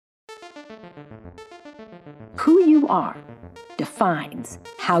Who you are defines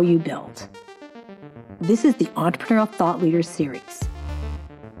how you build. This is the Entrepreneurial Thought Leaders series,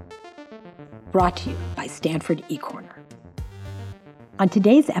 brought to you by Stanford eCorner. On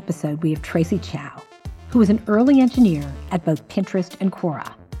today's episode, we have Tracy Chou, who is an early engineer at both Pinterest and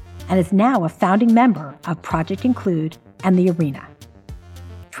Quora, and is now a founding member of Project Include and The Arena.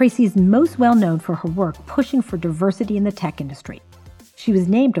 Tracy is most well known for her work pushing for diversity in the tech industry. She was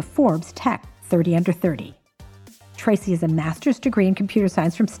named to Forbes Tech 30 Under 30. Tracy has a master's degree in computer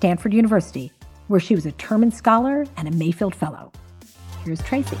science from Stanford University, where she was a Terman Scholar and a Mayfield Fellow. Here's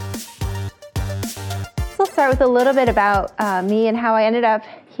Tracy. So I'll start with a little bit about me and how I ended up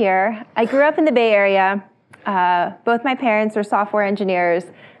here. I grew up in the Bay Area. Both my parents are software engineers,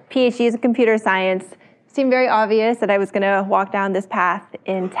 PhDs in computer science. It seemed very obvious that I was going to walk down this path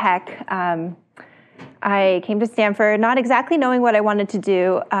in tech. I came to Stanford not exactly knowing what I wanted to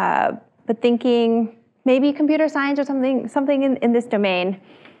do, but thinking maybe computer science or something in this domain.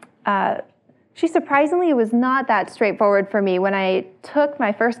 Surprisingly, it was not that straightforward for me. When I took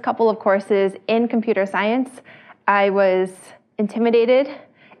my first couple of courses in computer science, I was intimidated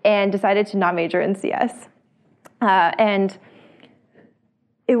and decided to not major in CS. And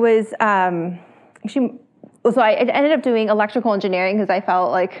it was, so I ended up doing electrical engineering because I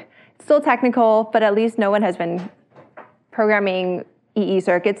felt like it's still technical, but at least no one has been programming EE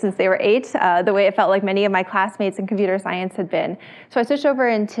circuits since they were 8, the way it felt like many of my classmates in computer science had been. So I switched over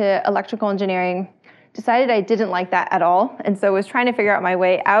into electrical engineering, decided I didn't like that at all, and so was trying to figure out my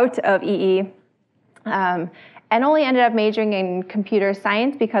way out of EE, and only ended up majoring in computer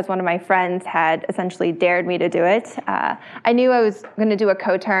science because one of my friends had essentially dared me to do it. I knew I was going to do a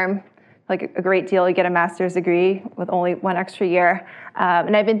co-term, like a great deal. You get a master's degree with only one extra year,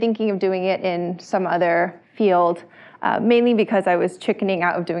 and I've been thinking of doing it in some other field, mainly because I was chickening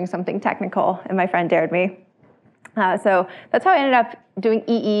out of doing something technical, and my friend dared me. So that's how I ended up doing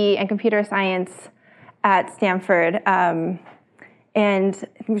EE and computer science at Stanford. And I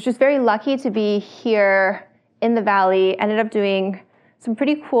was just very lucky to be here in the Valley. Ended up doing some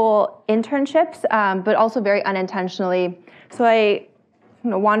pretty cool internships, but also very unintentionally. So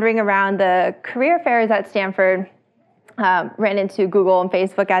wandering around the career fairs at Stanford, ran into Google and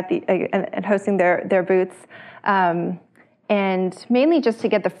Facebook and hosting their booths. And mainly just to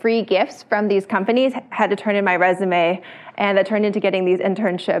get the free gifts from these companies, had to turn in my resume, and that turned into getting these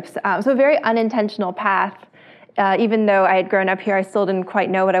internships. So a very unintentional path. Even though I had grown up here, I still didn't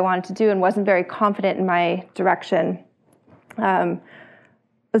quite know what I wanted to do and wasn't very confident in my direction. I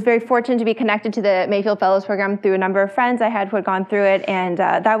was very fortunate to be connected to the Mayfield Fellows Program through a number of friends I had who had gone through it, and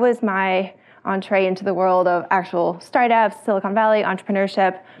that was my entree into the world of actual startups, Silicon Valley,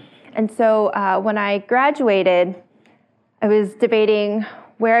 entrepreneurship. And so when I graduated, I was debating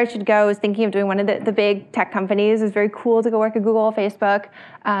where I should go. I was thinking of doing one of the big tech companies. It was very cool to go work at Google, Facebook.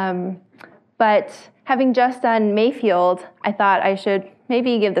 But having just done Mayfield, I thought I should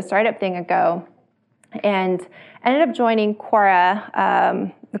maybe give the startup thing a go. And ended up joining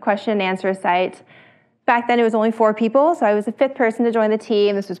Quora, the question and answer site. Back then, it was only 4 people, so I was the 5th person to join the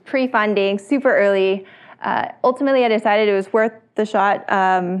team. This was pre-funding, super early. Ultimately, I decided it was worth the shot.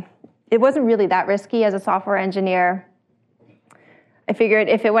 It wasn't really that risky as a software engineer. I figured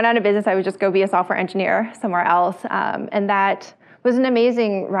if it went out of business, I would just go be a software engineer somewhere else. And that was an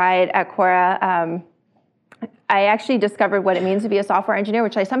amazing ride at Quora. I actually discovered what it means to be a software engineer,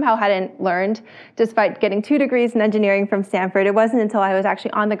 which I somehow hadn't learned, despite getting 2 degrees in engineering from Stanford. It wasn't until I was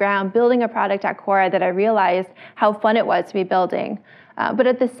actually on the ground building a product at Quora that I realized how fun it was to be building. But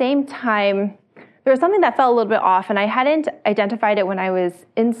at the same time, there was something that felt a little bit off, and I hadn't identified it when I was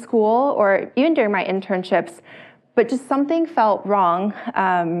in school or even during my internships, but just something felt wrong.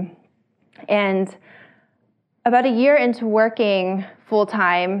 And about a year into working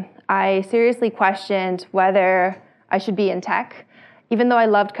full-time, I seriously questioned whether I should be in tech. Even though I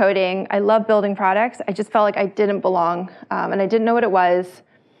loved coding, I loved building products, I just felt like I didn't belong, and I didn't know what it was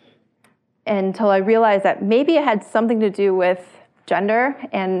until I realized that maybe it had something to do with gender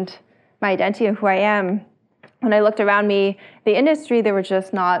and my identity and who I am. When I looked around me, the industry, there were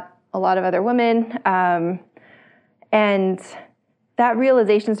just not a lot of other women. And that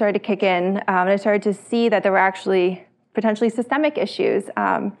realization started to kick in, and I started to see that there were actually potentially systemic issues.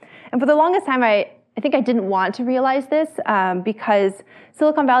 And for the longest time, I think I didn't want to realize this because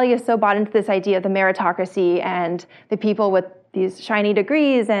Silicon Valley is so bought into this idea of the meritocracy and the people with these shiny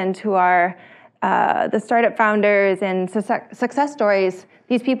degrees and who are the startup founders and success stories.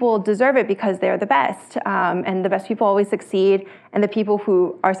 These people deserve it because they're the best, and the best people always succeed, and the people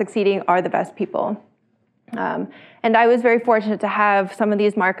who are succeeding are the best people. And I was very fortunate to have some of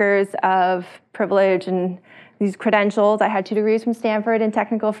these markers of privilege and these credentials. I had 2 degrees from Stanford in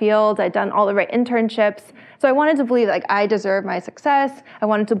technical fields. I'd done all the right internships. So I wanted to believe like I deserve my success. I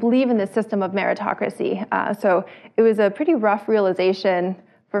wanted to believe in this system of meritocracy. So it was a pretty rough realization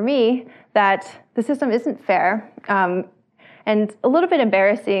for me that the system isn't fair, and a little bit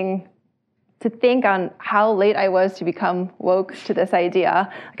embarrassing to think on how late I was to become woke to this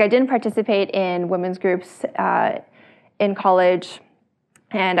idea. Like I didn't participate in women's groups in college,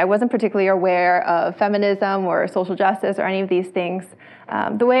 and I wasn't particularly aware of feminism or social justice or any of these things.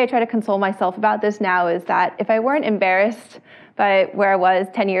 The way I try to console myself about this now is that if I weren't embarrassed by where I was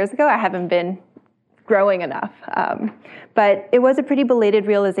 10 years ago, I haven't been growing enough. But it was a pretty belated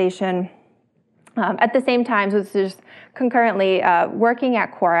realization. At the same time, so this is just concurrently working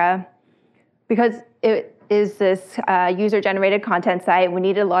at Quora, because it is this user-generated content site. We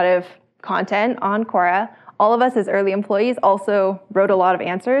needed a lot of content on Quora. All of us as early employees also wrote a lot of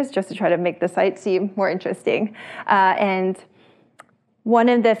answers just to try to make the site seem more interesting. And one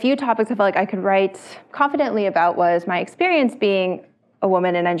of the few topics I felt like I could write confidently about was my experience being a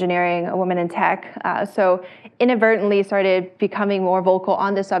woman in engineering, a woman in tech. So inadvertently started becoming more vocal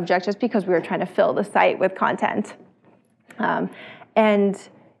on the subject just because we were trying to fill the site with content. And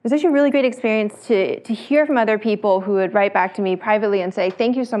it was actually a really great experience to hear from other people who would write back to me privately and say,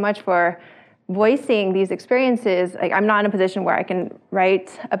 thank you so much for voicing these experiences. Like, I'm not in a position where I can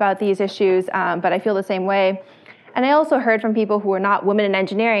write about these issues, but I feel the same way. And I also heard from people who were not women in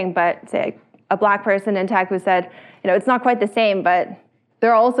engineering, but say a Black person in tech who said, it's not quite the same, but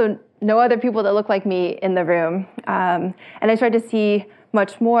there are also no other people that look like me in the room. And I started to see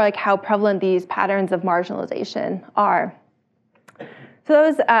much more like how prevalent these patterns of marginalization are. So that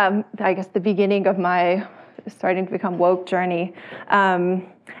was, I guess, the beginning of my starting to become woke journey.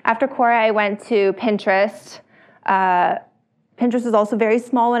 After Quora, I went to Pinterest. Pinterest was also very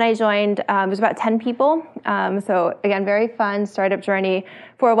small when I joined. It was about 10 people. So again, very fun startup journey.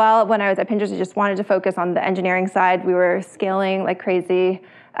 For a while when I was at Pinterest, I just wanted to focus on the engineering side. We were scaling like crazy.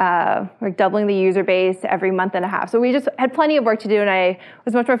 We're doubling the user base every month and a half. So we just had plenty of work to do, and I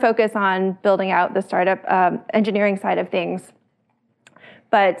was much more focused on building out the startup engineering side of things.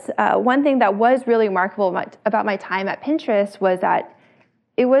 But one thing that was really remarkable about my time at Pinterest was that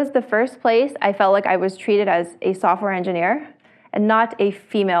it was the first place I felt like I was treated as a software engineer and not a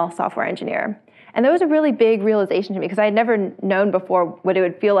female software engineer. And that was a really big realization to me because I had never known before what it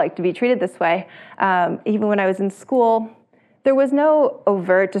would feel like to be treated this way. Even when I was in school, there was no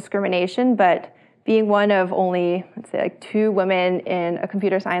overt discrimination, but being one of only, let's say, like 2 women in a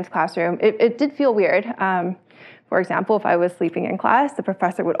computer science classroom, it did feel weird. For example, if I was sleeping in class, the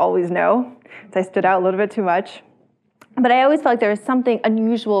professor would always know if I stood out a little bit too much. But I always felt like there was something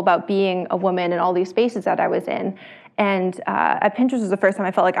unusual about being a woman in all these spaces that I was in. And at Pinterest was the first time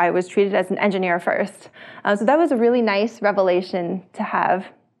I felt like I was treated as an engineer first. So that was a really nice revelation to have.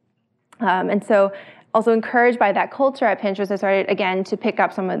 And so also encouraged by that culture at Pinterest, I started again to pick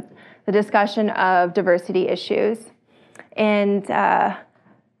up some of the discussion of diversity issues. And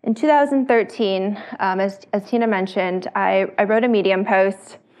in 2013, as Tina mentioned, I wrote a Medium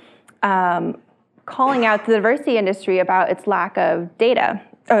post calling out the diversity industry about its lack of data,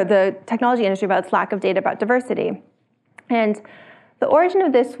 or the technology industry about its lack of data about diversity. And the origin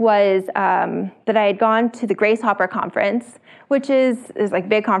of this was that I had gone to the Grace Hopper conference, which is like a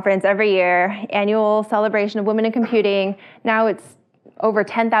big conference every year, annual celebration of women in computing. Now it's over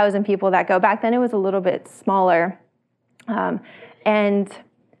 10,000 people that go. Back then it was a little bit smaller. And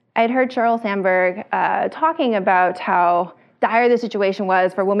I had heard Sheryl Sandberg talking about how dire the situation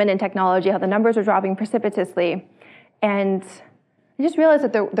was for women in technology, how the numbers were dropping precipitously. And I just realized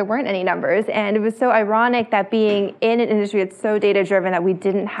that there weren't any numbers. And it was so ironic that being in an industry that's so data-driven that we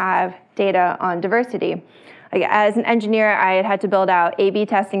didn't have data on diversity. Like, as an engineer, I had to build out A/B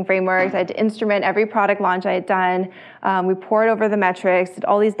testing frameworks. I had to instrument every product launch I had done. We poured over the metrics, did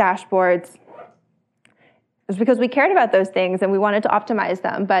all these dashboards. It was because we cared about those things and we wanted to optimize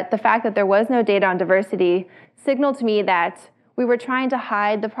them. But the fact that there was no data on diversity signaled to me that we were trying to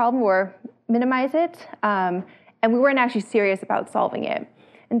hide the problem or minimize it, and we weren't actually serious about solving it.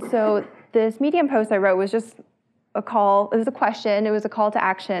 And so this Medium post I wrote was just a call. It was a question. It was a call to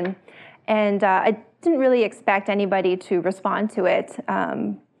action. And I didn't really expect anybody to respond to it.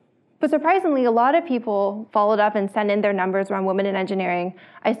 But surprisingly, a lot of people followed up and sent in their numbers around women in engineering.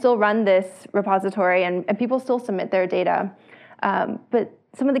 I still run this repository, and people still submit their data. But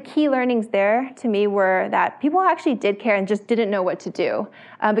some of the key learnings there to me were that people actually did care and just didn't know what to do.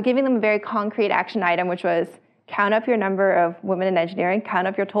 But giving them a very concrete action item, which was count up your number of women in engineering, count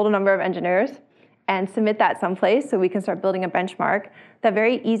up your total number of engineers, and submit that someplace so we can start building a benchmark. that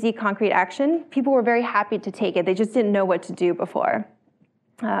very easy, concrete action, people were very happy to take it. They just didn't know what to do before.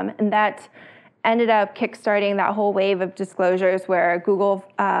 And that ended up kickstarting that whole wave of disclosures where Google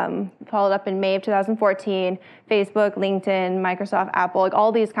followed up in May of 2014, Facebook, LinkedIn, Microsoft, Apple, like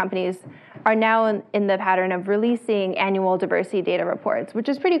all these companies are now in the pattern of releasing annual diversity data reports, which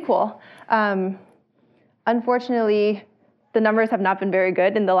is pretty cool. Unfortunately, the numbers have not been very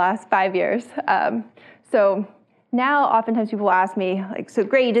good in the last 5 years. So now oftentimes people ask me, like, so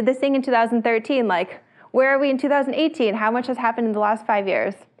great, you did this thing in 2013, like, where are we in 2018? How much has happened in the last 5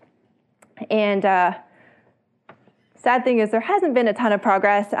 years? And sad thing is there hasn't been a ton of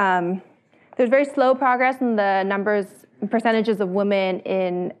progress. There's very slow progress in the numbers and percentages of women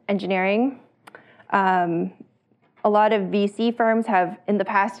in engineering. A lot of VC firms have, in the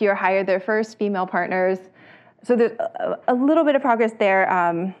past year, hired their first female partners. So there's a little bit of progress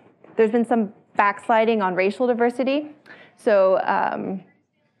there. There's been some backsliding on racial diversity. So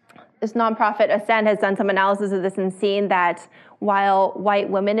this nonprofit, Ascend, has done some analysis of this and seen that while white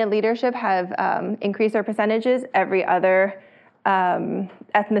women in leadership have increased their percentages, every other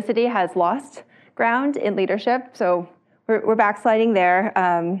ethnicity has lost ground in leadership. So we're backsliding there.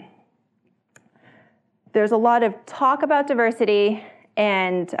 There's a lot of talk about diversity,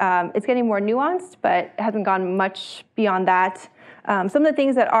 and it's getting more nuanced, but it hasn't gone much beyond that. Some of the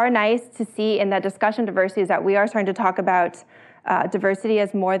things that are nice to see in that discussion of diversity is that we are starting to talk about diversity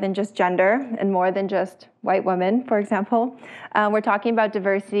as more than just gender and more than just white women, for example. We're talking about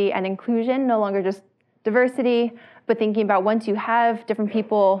diversity and inclusion, no longer just diversity, but thinking about once you have different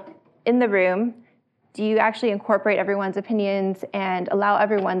people in the room, do you actually incorporate everyone's opinions and allow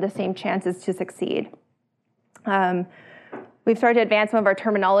everyone the same chances to succeed? We've started to advance some of our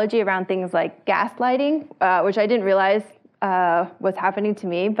terminology around things like gaslighting, which I didn't realize was happening to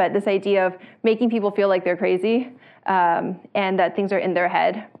me, but this idea of making people feel like they're crazy and that things are in their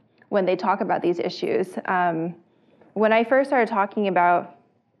head when they talk about these issues. When I first started talking about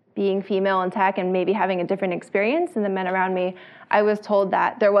being female in tech and maybe having a different experience than the men around me, I was told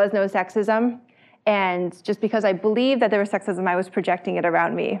that there was no sexism, and just because I believed that there was sexism, I was projecting it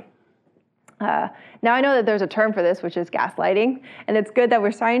around me. Now I know that there's a term for this, which is gaslighting, and it's good that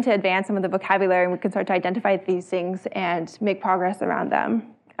we're starting to advance some of the vocabulary and we can start to identify these things and make progress around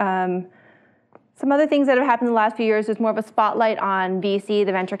them. Some other things that have happened in the last few years is more of a spotlight on VC,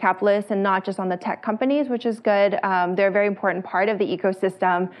 the venture capitalists, and not just on the tech companies, which is good. They're a very important part of the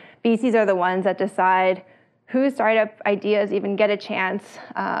ecosystem. VCs are the ones that decide whose startup ideas even get a chance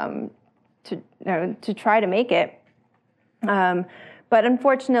to try to make it. But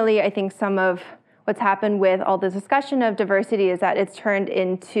unfortunately, I think some of what's happened with all this discussion of diversity is that it's turned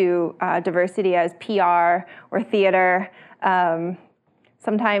into diversity as PR or theater.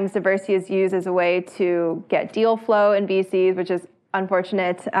 Sometimes diversity is used as a way to get deal flow in VCs, which is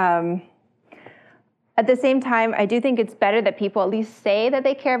unfortunate. At the same time, I do think it's better that people at least say that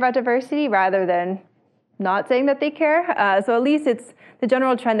they care about diversity rather than not saying that they care. So at least it's the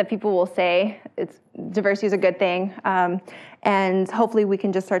general trend that people will say diversity is a good thing. And hopefully we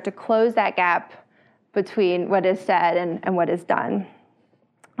can just start to close that gap between what is said and what is done.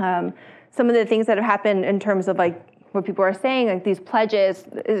 Some of the things that have happened in terms of like what people are saying, like these pledges,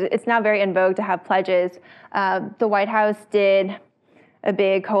 it's now very in vogue to have pledges. The White House did a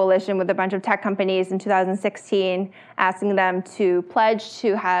big coalition with a bunch of tech companies in 2016, asking them to pledge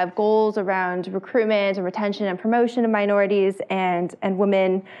to have goals around recruitment and retention and promotion of minorities and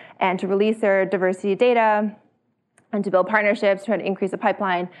women, and to release their diversity data, and to build partnerships, try to increase the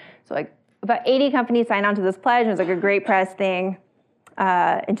pipeline. So like about 80 companies signed on to this pledge. It was like a great press thing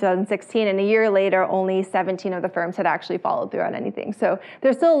in 2016, and a year later, only 17 of the firms had actually followed through on anything. So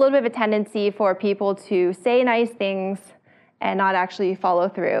there's still a little bit of a tendency for people to say nice things and not actually follow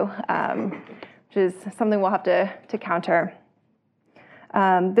through, which is something we'll have to counter.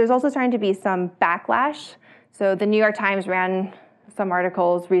 There's also starting to be some backlash. So the New York Times ran some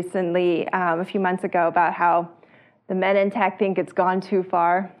articles recently, a few months ago, about how the men in tech think it's gone too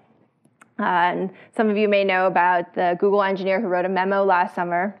far. And some of you may know about the Google engineer who wrote a memo last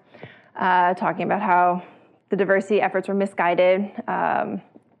summer talking about how the diversity efforts were misguided. I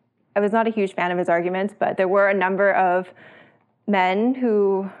was not a huge fan of his arguments, but there were a number of men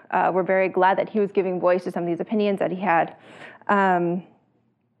who were very glad that he was giving voice to some of these opinions that he had. I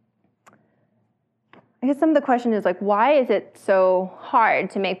guess some of the question is like, why is it so hard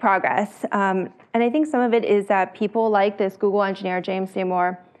to make progress? And I think some of it is that people like this Google engineer, James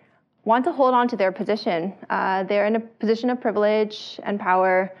Seymour, want to hold on to their position. They're in a position of privilege and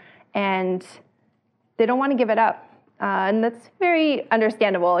power, and they don't want to give it up. And that's very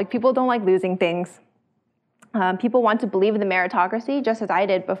understandable. Like, people don't like losing things. People want to believe in the meritocracy, just as I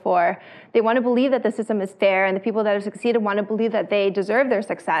did before. They want to believe that the system is fair, and the people that have succeeded want to believe that they deserve their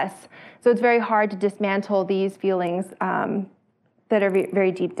success. So it's very hard to dismantle these feelings that are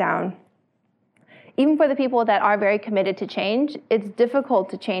very deep down. Even for the people that are very committed to change, it's difficult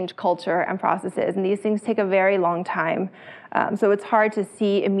to change culture and processes, and these things take a very long time. So it's hard to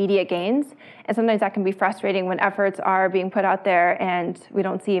see immediate gains, and sometimes that can be frustrating when efforts are being put out there and we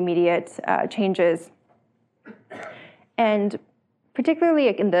don't see immediate changes. And particularly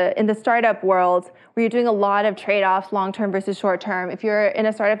in the startup world, where you're doing a lot of trade-offs, long-term versus short-term, if you're in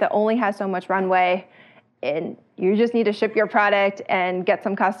a startup that only has so much runway and you just need to ship your product and get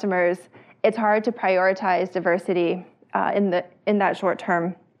some customers, it's hard to prioritize diversity in that short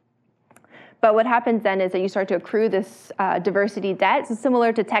term. But what happens then is that you start to accrue this diversity debt. So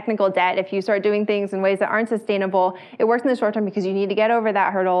similar to technical debt, if you start doing things in ways that aren't sustainable, it works in the short term because you need to get over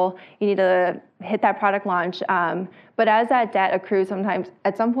that hurdle. You need to hit that product launch. But as that debt accrues, sometimes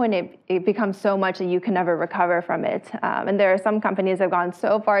at some point it becomes so much that you can never recover from it. And there are some companies that have gone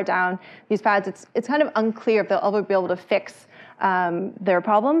so far down these paths, it's kind of unclear if they'll ever be able to fix their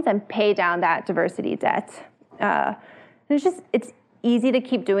problems and pay down that diversity debt. It's easy to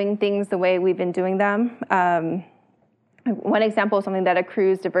keep doing things the way we've been doing them. One example of something that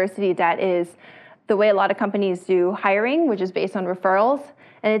accrues diversity debt is the way a lot of companies do hiring, which is based on referrals.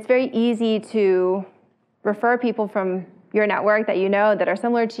 And it's very easy to refer people from your network that you know that are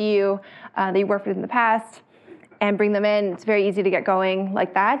similar to you, that you worked with in the past, and bring them in. It's very easy to get going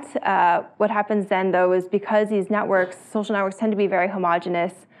like that. What happens then, though, is because these networks, social networks, tend to be very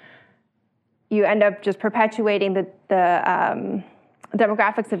homogenous, you end up just perpetuating the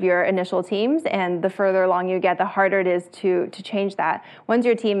demographics of your initial teams, and the further along you get, the harder it is to change that. Once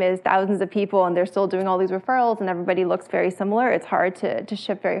your team is thousands of people and they're still doing all these referrals and everybody looks very similar, it's hard to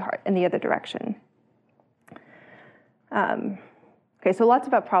shift very hard in the other direction. Okay, so lots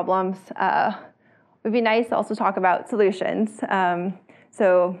about problems. It would be nice to also talk about solutions.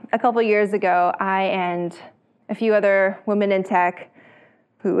 So a couple years ago, I and a few other women in tech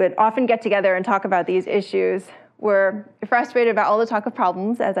who would often get together and talk about these issues were frustrated about all the talk of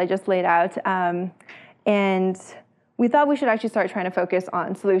problems, as I just laid out. And we thought we should actually start trying to focus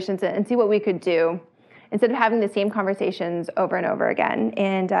on solutions and see what we could do instead of having the same conversations over and over again.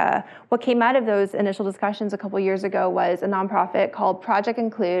 And what came out of those initial discussions a couple years ago was a nonprofit called Project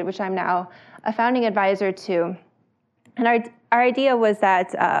Include, which I'm now a founding advisor to. And our idea was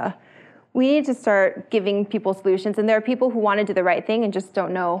that we need to start giving people solutions, and there are people who want to do the right thing and just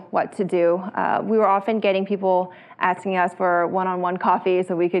don't know what to do. We were often getting people asking us for one-on-one coffee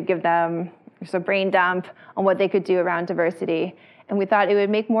so we could give them just a brain dump on what they could do around diversity. And we thought it would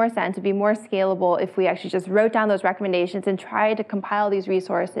make more sense, to be more scalable, if we actually just wrote down those recommendations and tried to compile these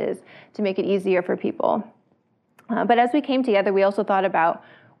resources to make it easier for people. But as we came together, we also thought about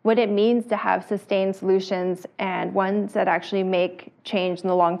what it means to have sustained solutions and ones that actually make change in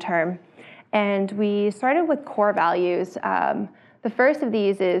the long term. And we started with core values. The first of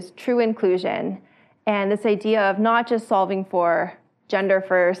these is true inclusion, and this idea of not just solving for gender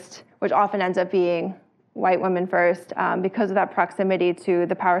first, which often ends up being white women first because of that proximity to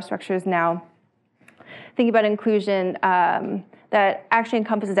the power structures now. Thinking about inclusion that actually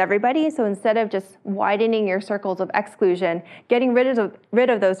encompasses everybody. So instead of just widening your circles of exclusion, getting rid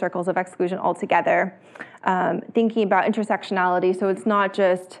of those circles of exclusion altogether. Thinking about intersectionality, so it's not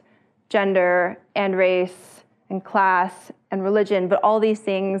just gender and race and class and religion, but all these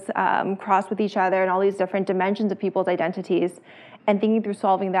things cross with each other and all these different dimensions of people's identities, and thinking through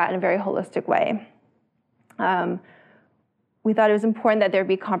solving that in a very holistic way. We thought it was important that there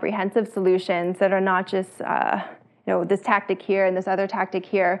be comprehensive solutions that are not just this tactic here and this other tactic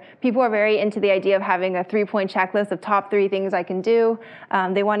here. People are very into the idea of having a 3-point checklist of top 3 things I can do.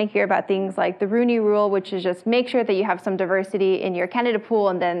 They want to hear about things like the Rooney Rule, which is just make sure that you have some diversity in your candidate pool,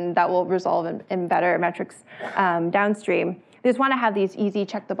 and then that will result in better metrics downstream. They just want to have these easy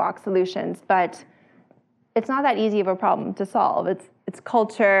check-the-box solutions, but it's not that easy of a problem to solve. It's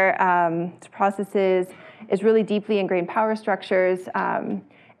culture, it's processes, it's really deeply ingrained power structures,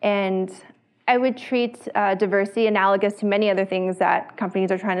 and I would treat diversity analogous to many other things that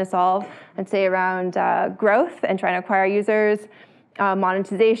companies are trying to solve, and say around growth and trying to acquire users,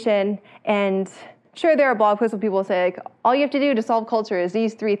 monetization, and sure, there are blog posts where people say, like, all you have to do to solve culture is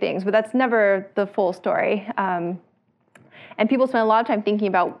these 3 things, but that's never the full story. And people spend a lot of time thinking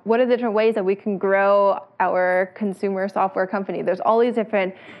about what are the different ways that we can grow our consumer software company. There's all these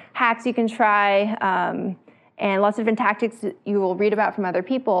different hacks you can try, and lots of different tactics you will read about from other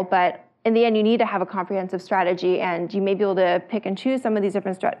people, but in the end, you need to have a comprehensive strategy, and you may be able to pick and choose some of these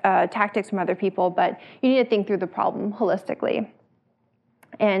different tactics from other people, but you need to think through the problem holistically.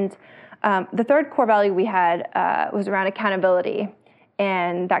 And the third core value we had was around accountability,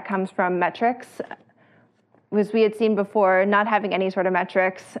 and that comes from metrics. As we had seen before, not having any sort of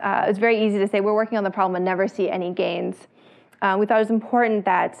metrics, it's very easy to say we're working on the problem and never see any gains. We thought it was important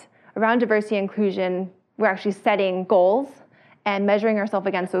that around diversity and inclusion, we're actually setting goals and measuring ourselves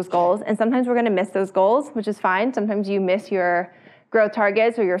against those goals. And sometimes we're going to miss those goals, which is fine. Sometimes you miss your growth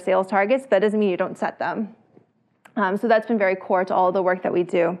targets or your sales targets. That doesn't mean you don't set them. So that's been very core to all the work that we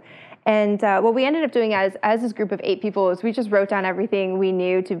do. And what we ended up doing as this group of 8 people is we just wrote down everything we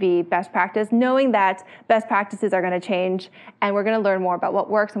knew to be best practice, knowing that best practices are going to change and we're going to learn more about what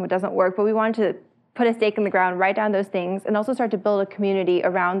works and what doesn't work. But we wanted to put a stake in the ground, write down those things, and also start to build a community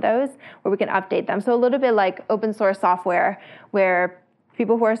around those where we can update them. So a little bit like open source software, where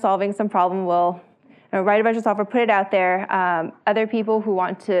people who are solving some problem will write a bunch of software, put it out there. Other people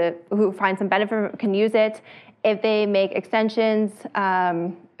who find some benefit can use it. If they make extensions,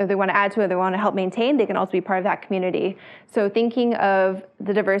 if they want to add to it, they want to help maintain, they can also be part of that community. So thinking of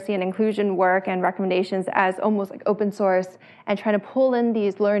the diversity and inclusion work and recommendations as almost like open source and trying to pull in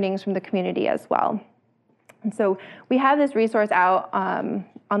these learnings from the community as well. And so we have this resource out on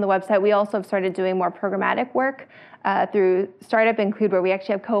the website. We also have started doing more programmatic work through Startup Include, where we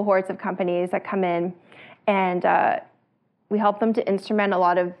actually have cohorts of companies that come in and we help them to instrument a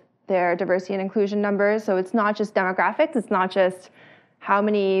lot of their diversity and inclusion numbers. So it's not just demographics, it's not just how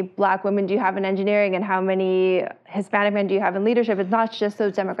many Black women do you have in engineering and how many Hispanic men do you have in leadership. It's not just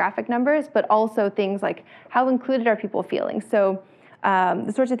those demographic numbers, but also things like how included are people feeling. So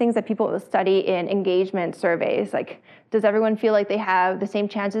the sorts of things that people study in engagement surveys, like does everyone feel like they have the same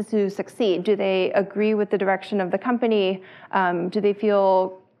chances to succeed? Do they agree with the direction of the company? Do they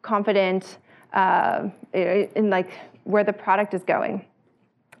feel confident in like where the product is going?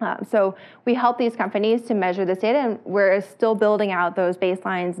 So we help these companies to measure this data, and we're still building out those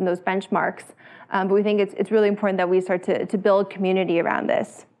baselines and those benchmarks. But we think it's really important that we start to build community around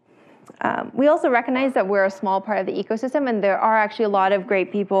this. We also recognize that we're a small part of the ecosystem, and there are actually a lot of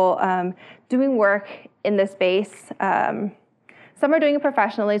great people doing work in this space. Some are doing it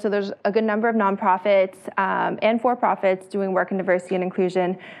professionally, so there's a good number of nonprofits and for-profits doing work in diversity and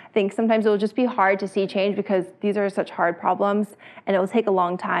inclusion. I think sometimes it will just be hard to see change because these are such hard problems, and it will take a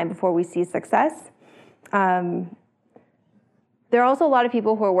long time before we see success. There are also a lot of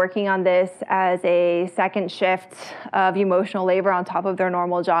people who are working on this as a second shift of emotional labor on top of their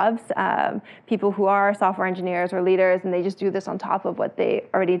normal jobs. People who are software engineers or leaders, and they just do this on top of what they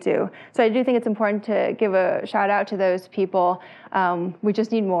already do. So I do think it's important to give a shout out to those people. We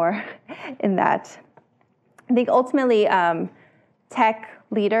just need more in that. I think ultimately tech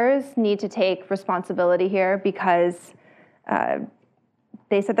leaders need to take responsibility here because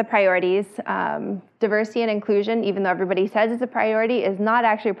they set the priorities. Diversity and inclusion, even though everybody says it's a priority, is not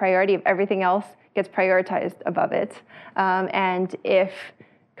actually a priority if everything else gets prioritized above it. And if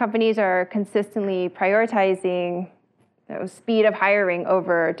companies are consistently prioritizing speed of hiring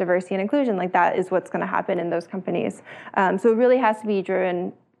over diversity and inclusion, like that is what's going to happen in those companies. So it really has to be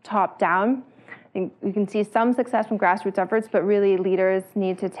driven top down. I think we can see some success from grassroots efforts, but really leaders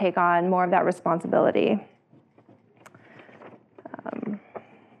need to take on more of that responsibility.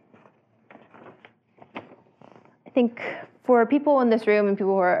 I think for people in this room and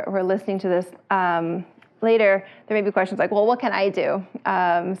people who are listening to this later, there may be questions like, well, what can I do?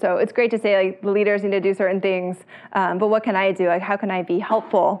 So it's great to say like the leaders need to do certain things, but what can I do? Like, how can I be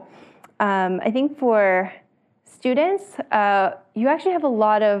helpful? I think for students, you actually have a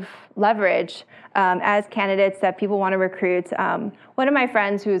lot of leverage as candidates that people want to recruit. One of my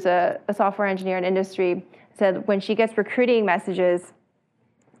friends who's a software engineer in industry said when she gets recruiting messages,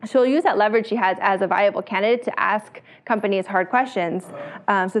 she'll use that leverage she has as a viable candidate to ask companies hard questions.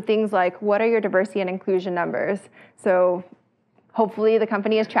 So things like, what are your diversity and inclusion numbers? So hopefully the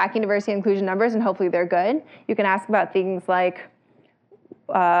company is tracking diversity and inclusion numbers, and hopefully they're good. You can ask about things like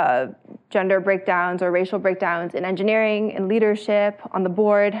gender breakdowns or racial breakdowns in engineering, in leadership, on the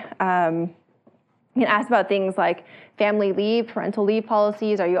board. You can ask about things like family leave, parental leave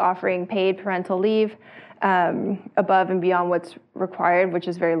policies. Are you offering paid parental leave? Above and beyond what's required, which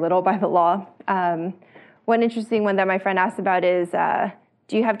is very little by the law. One interesting one that my friend asked about is,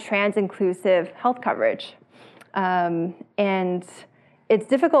 do you have trans-inclusive health coverage? And it's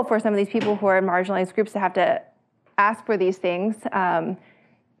difficult for some of these people who are in marginalized groups to have to ask for these things.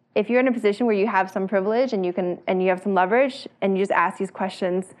 if you're in a position where you have some privilege and you have some leverage and you just ask these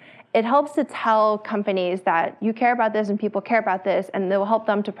questions, it helps to tell companies that you care about this and people care about this, and it will help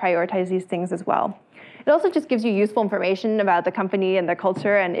them to prioritize these things as well. It also just gives you useful information about the company and the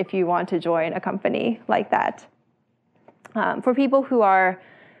culture, and if you want to join a company like that. For people who are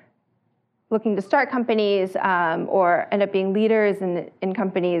looking to start companies or end up being leaders in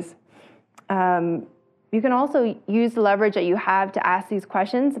companies, you can also use the leverage that you have to ask these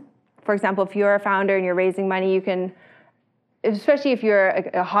questions. For example, if you're a founder and you're raising money, you can, especially if you're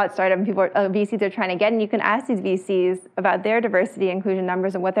a hot startup and people VCs are trying to get in, you can ask these VCs about their diversity inclusion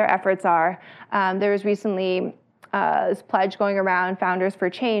numbers and what their efforts are. There was recently this pledge going around, Founders for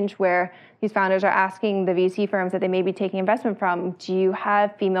Change, where these founders are asking the VC firms that they may be taking investment from, do you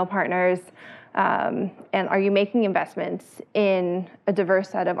have female partners, and are you making investments in a diverse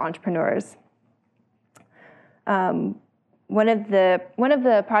set of entrepreneurs? One of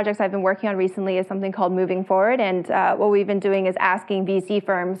the projects I've been working on recently is something called Moving Forward, and what we've been doing is asking VC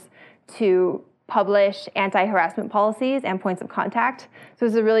firms to publish anti-harassment policies and points of contact. So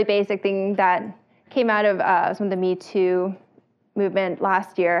it's a really basic thing that came out of some of the Me Too movement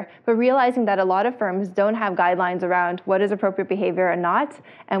last year, but realizing that a lot of firms don't have guidelines around what is appropriate behavior and not,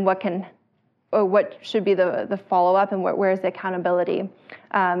 and what should be the follow-up and where is the accountability.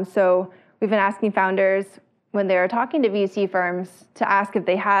 So we've been asking founders when they're talking to VC firms to ask if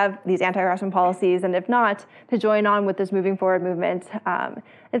they have these anti-harassment policies, and if not, to join on with this Moving Forward movement.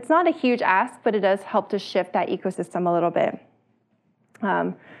 It's not a huge ask, but it does help to shift that ecosystem a little bit.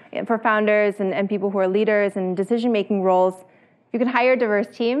 And for founders and people who are leaders in decision-making roles, you can hire diverse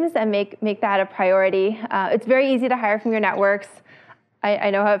teams and make that a priority. It's very easy to hire from your networks.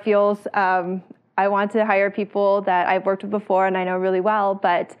 I know how it feels. I want to hire people that I've worked with before and I know really well,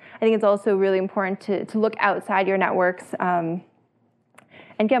 but I think it's also really important to look outside your networks and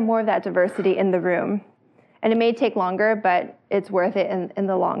get more of that diversity in the room. And it may take longer, but it's worth it in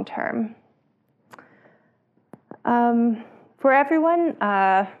the long term. For everyone,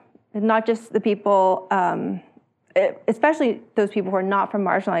 not just the people, especially those people who are not from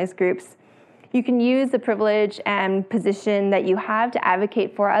marginalized groups, you can use the privilege and position that you have to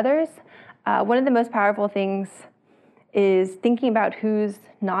advocate for others. One of the most powerful things is thinking about who's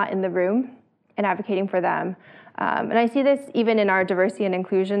not in the room and advocating for them. And I see this even in our diversity and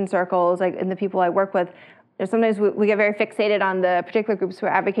inclusion circles, like in the people I work with. Sometimes we get very fixated on the particular groups we're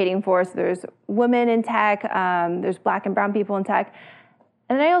advocating for. So there's women in tech, there's Black and brown people in tech.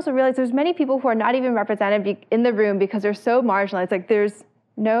 And then I also realize there's many people who are not even represented in the room because they're so marginalized. Like there's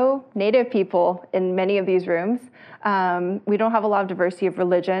no Native people in many of these rooms. We don't have a lot of diversity of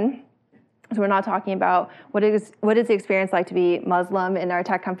religion. So we're not talking about what is the experience like to be Muslim in our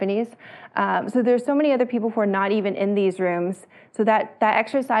tech companies. So there's so many other people who are not even in these rooms. So that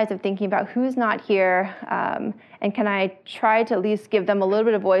exercise of thinking about who's not here, and can I try to at least give them a little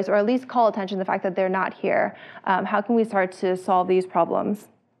bit of voice, or at least call attention to the fact that they're not here? How can we start to solve these problems?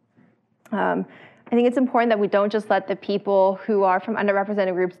 I think it's important that we don't just let the people who are from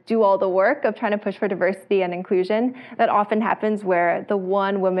underrepresented groups do all the work of trying to push for diversity and inclusion. That often happens where the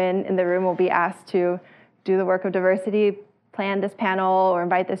one woman in the room will be asked to do the work of diversity, plan this panel, or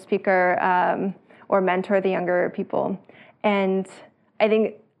invite the speaker, or mentor the younger people. And I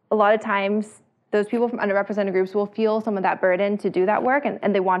think a lot of times those people from underrepresented groups will feel some of that burden to do that work,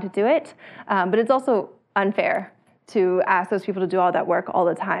 and they want to do it. But it's also unfair to ask those people to do all that work all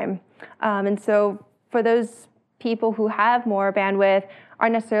the time. And so for those people who have more bandwidth,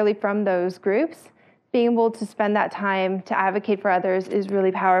 aren't necessarily from those groups, being able to spend that time to advocate for others is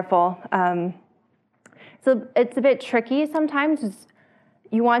really powerful. So it's a bit tricky sometimes.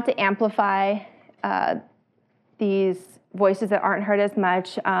 You want to amplify these voices that aren't heard as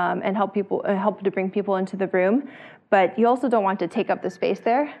much, and help to bring people into the room, but you also don't want to take up the space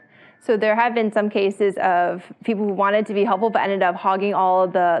there. So there have been some cases of people who wanted to be helpful but ended up hogging all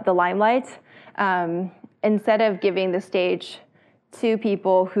of the limelight, instead of giving the stage to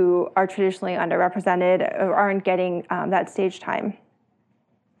people who are traditionally underrepresented or aren't getting that stage time.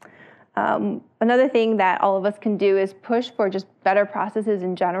 Another thing that all of us can do is push for just better processes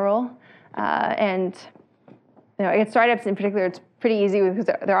in general. And at startups in particular, it's pretty easy because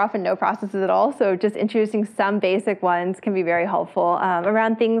there are often no processes at all. So just introducing some basic ones can be very helpful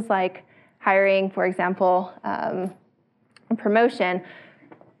around things like hiring, for example, and promotion.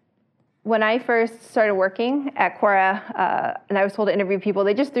 When I first started working at Quora, and I was told to interview people,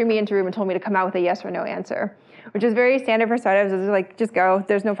 they just threw me into a room and told me to come out with a yes or no answer, which is very standard for startups. It's like, just go,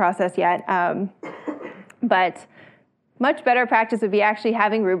 there's no process yet. But much better practice would be actually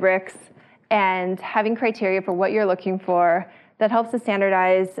having rubrics and having criteria for what you're looking for that helps to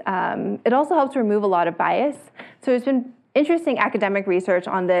standardize. It also helps remove a lot of bias. So there's been interesting academic research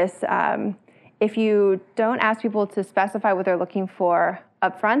on this. If you don't ask people to specify what they're looking for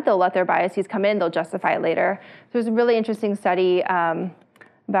up front, they'll let their biases come in, they'll justify it later. So there's a really interesting study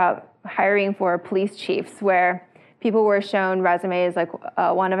about hiring for police chiefs where people were shown resumes, like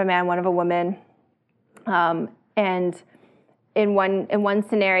one of a man, one of a woman. And in one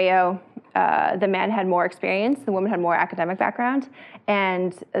scenario, the man had more experience, the woman had more academic background,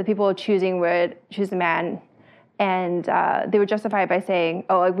 and the people choosing would choose the man. And they would justify it by saying,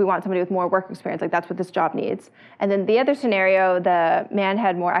 oh, like, we want somebody with more work experience, like that's what this job needs. And then the other scenario, the man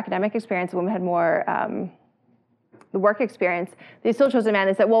had more academic experience, the woman had more the work experience. They still chose a man.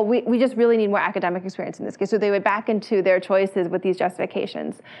 They said, well, we just really need more academic experience in this case. So they would back into their choices with these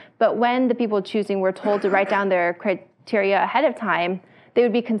justifications. But when the people choosing were told to write down their criteria ahead of time, they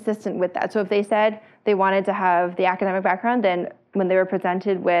would be consistent with that. So if they said they wanted to have the academic background, then when they were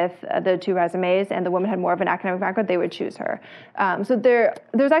presented with the two resumes and the woman had more of an academic background, they would choose her. So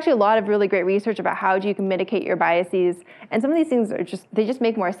there's actually a lot of really great research about how you can mitigate your biases. And some of these things are they just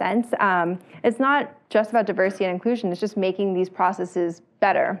make more sense. It's not just about diversity and inclusion, it's just making these processes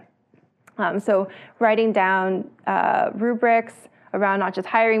better. So writing down rubrics around not just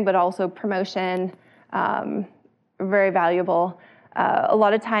hiring, but also promotion, very valuable. A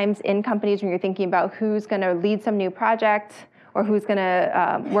lot of times in companies when you're thinking about who's going to lead some new project or who's going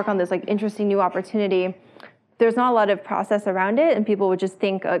to work on this like interesting new opportunity, there's not a lot of process around it, and people would just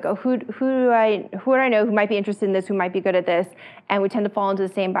think like, oh, who do I know who might be interested in this, who might be good at this, and we tend to fall into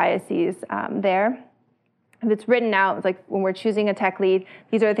the same biases there. If it's written out, it's like when we're choosing a tech lead,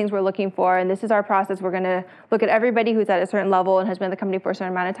 these are the things we're looking for, and this is our process. We're going to look at everybody who's at a certain level and has been at the company for a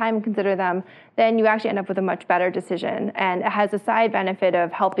certain amount of time and consider them. Then you actually end up with a much better decision, and it has a side benefit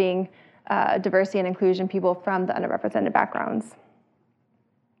of helping diversity and inclusion people from the underrepresented backgrounds.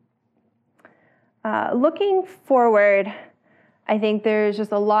 Looking forward, I think there's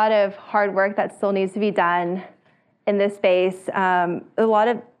just a lot of hard work that still needs to be done in this space. A lot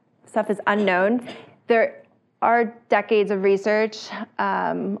of stuff is unknown. There are decades of research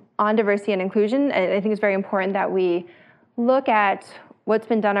on diversity and inclusion, and I think it's very important that we look at what's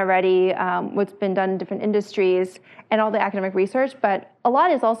been done already, what's been done in different industries, and all the academic research, but a lot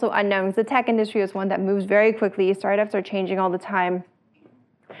is also unknown. The tech industry is one that moves very quickly. Startups are changing all the time.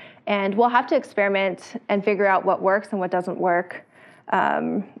 And we'll have to experiment and figure out what works and what doesn't work.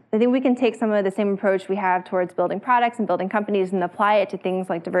 I think we can take some of the same approach we have towards building products and building companies and apply it to things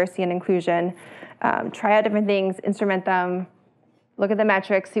like diversity and inclusion. Try out different things, instrument them, look at the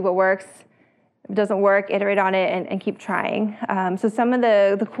metrics, see what works. If it doesn't work, iterate on it and keep trying. So some of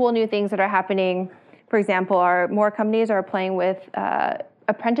the cool new things that are happening, for example, are more companies are playing with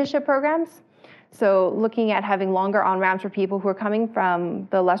apprenticeship programs. So looking at having longer on-ramps for people who are coming from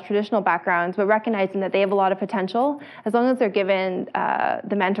the less traditional backgrounds, but recognizing that they have a lot of potential as long as they're given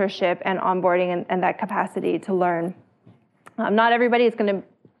the mentorship and onboarding and that capacity to learn. Not everybody is going to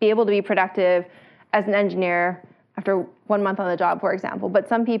be able to be productive as an engineer after 1 month on the job, for example. But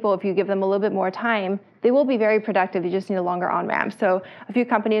some people, if you give them a little bit more time, they will be very productive. You just need a longer on-ramp. So a few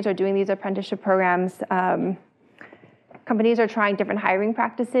companies are doing these apprenticeship programs. Companies are trying different hiring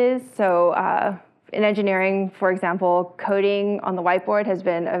practices. So in engineering, for example, coding on the whiteboard has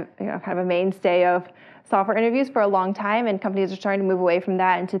been kind of a mainstay of software interviews for a long time, and companies are starting to move away from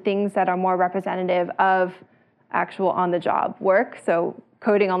that into things that are more representative of actual on-the-job work. So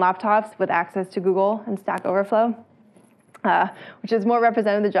coding on laptops with access to Google and Stack Overflow, which is more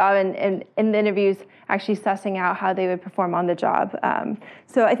representative of the job, and in the interviews actually sussing out how they would perform on the job.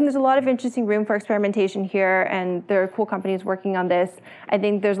 So I think there's a lot of interesting room for experimentation here, and there are cool companies working on this. I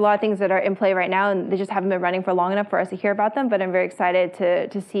think there's a lot of things that are in play right now, and they just haven't been running for long enough for us to hear about them, but I'm very excited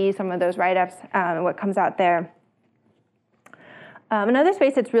to see some of those write-ups and what comes out there. Another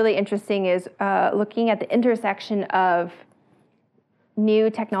space that's really interesting is looking at the intersection of new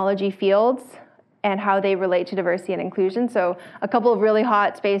technology fields and how they relate to diversity and inclusion. So a couple of really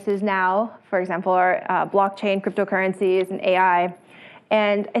hot spaces now, for example, are blockchain, cryptocurrencies, and AI.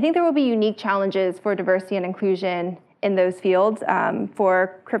 And I think there will be unique challenges for diversity and inclusion in those fields.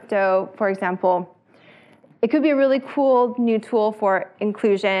 For crypto, for example, it could be a really cool new tool for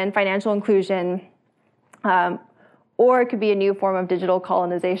inclusion, financial inclusion, or it could be a new form of digital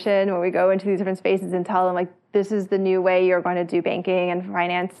colonization where we go into these different spaces and tell them, like, this is the new way you're going to do banking and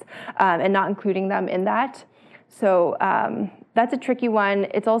finance, and not including them in that. So that's a tricky one.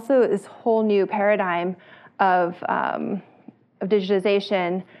 It's also this whole new paradigm of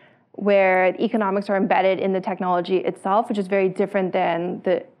digitization where the economics are embedded in the technology itself, which is very different than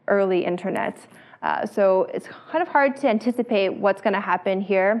the early internet. So it's kind of hard to anticipate what's going to happen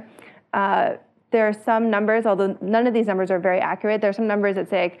here. There are some numbers, although none of these numbers are very accurate. There are some numbers that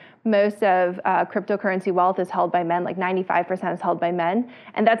say most of cryptocurrency wealth is held by men, like 95% is held by men.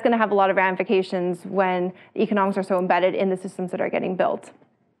 And that's going to have a lot of ramifications when the economics are so embedded in the systems that are getting built.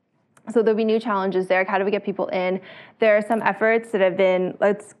 So there'll be new challenges there. How do we get people in? There are some efforts that have been,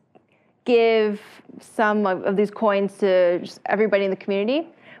 let's give some of these coins to just everybody in the community.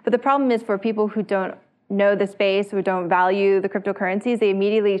 But the problem is for people who don't know the space, who don't value the cryptocurrencies, they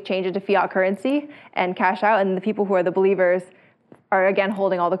immediately change it to fiat currency and cash out. And the people who are the believers are, again,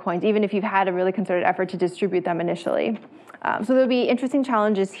 holding all the coins, even if you've had a really concerted effort to distribute them initially. So there'll be interesting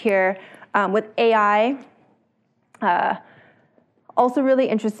challenges here. With AI, also really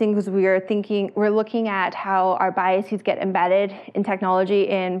interesting because we're looking at how our biases get embedded in technology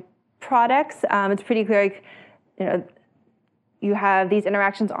in products. It's pretty clear, like, you have these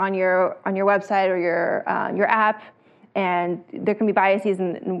interactions on your website or your app, and there can be biases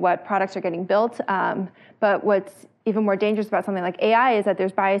in what products are getting built. But what's even more dangerous about something like AI is that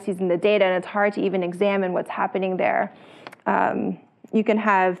there's biases in the data, and it's hard to even examine what's happening there. You can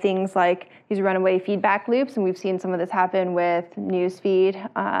have things like these runaway feedback loops, and we've seen some of this happen with newsfeed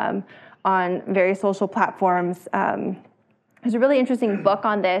on various social platforms. There's a really interesting book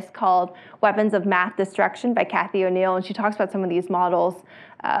on this called Weapons of Math Destruction by Cathy O'Neill, and she talks about some of these models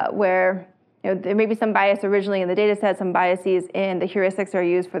where there may be some bias originally in the data set, some biases in the heuristics are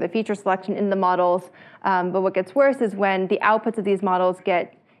used for the feature selection in the models. But what gets worse is when the outputs of these models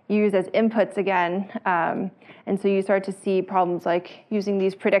get used as inputs again. And so you start to see problems like using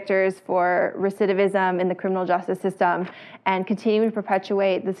these predictors for recidivism in the criminal justice system and continuing to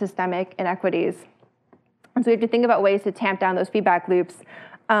perpetuate the systemic inequities. And so we have to think about ways to tamp down those feedback loops.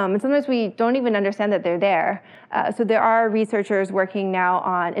 And sometimes we don't even understand that they're there. So there are researchers working now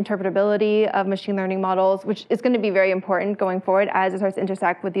on interpretability of machine learning models, which is going to be very important going forward as it starts to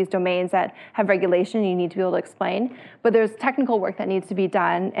intersect with these domains that have regulation you need to be able to explain. But there's technical work that needs to be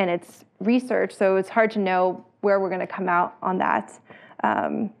done, and it's research, so it's hard to know where we're going to come out on that.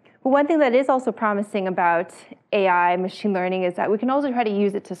 But one thing that is also promising about AI, machine learning, is that we can also try to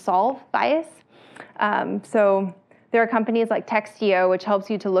use it to solve bias. So there are companies like Textio, which helps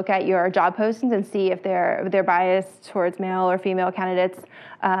you to look at your job postings and see if they're biased towards male or female candidates,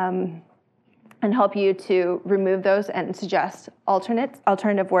 and help you to remove those and suggest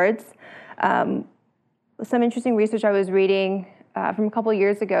alternative words. Some interesting research I was reading from a couple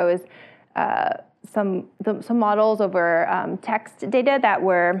years ago is some models over text data that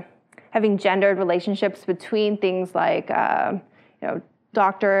were having gendered relationships between things like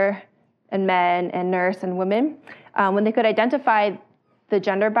doctor and men and nurse and women. When they could identify the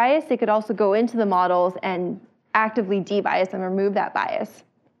gender bias, they could also go into the models and actively de-bias and remove that bias,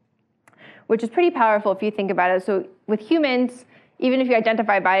 which is pretty powerful if you think about it. So with humans, even if you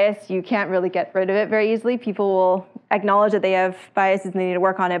identify bias, you can't really get rid of it very easily. People will acknowledge that they have biases and they need to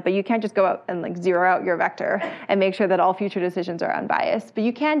work on it, but you can't just go out and zero out your vector and make sure that all future decisions are unbiased. But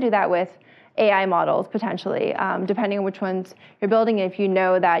you can do that with AI models, potentially, depending on which ones you're building. If you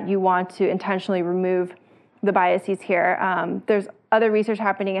know that you want to intentionally remove the biases here. There's other research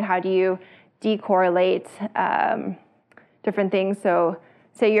happening in how do you decorrelate different things. So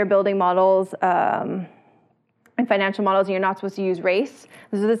say you're building models and financial models and you're not supposed to use race.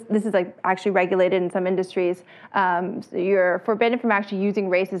 This is like actually regulated in some industries. So you're forbidden from actually using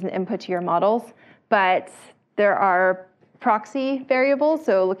race as an input to your models, but there are proxy variables.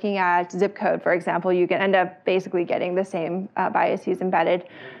 So looking at zip code, for example, you can end up basically getting the same biases embedded.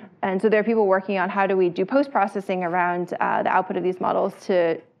 And so there are people working on how do we do post-processing around the output of these models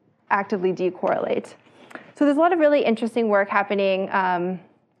to actively decorrelate. So there's a lot of really interesting work happening, and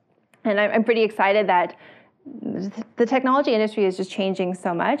I'm pretty excited that the technology industry is just changing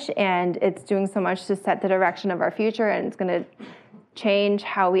so much, and it's doing so much to set the direction of our future, and it's going to change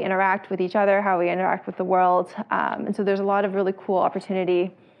how we interact with each other, how we interact with the world. And so there's a lot of really cool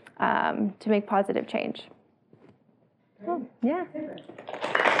opportunity to make positive change. Cool. Yeah.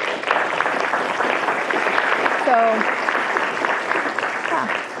 So,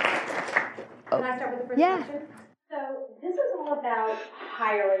 Can I start with the first question? So this is all about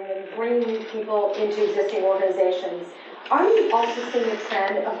hiring and bringing people into existing organizations. Are you also seeing a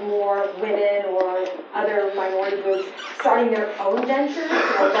trend of more women or other minority groups starting their own ventures,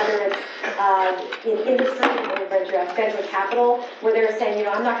 whether it's in industry or venture capital, where they're saying,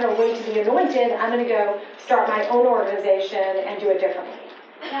 I'm not going to wait to be anointed, I'm going to go start my own organization and do it differently?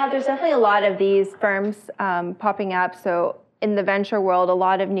 Yeah, there's definitely a lot of these firms popping up. So in the venture world, a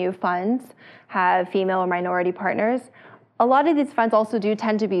lot of new funds have female or minority partners. A lot of these funds also do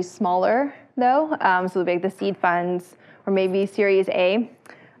tend to be smaller though. So like the seed funds or maybe Series A.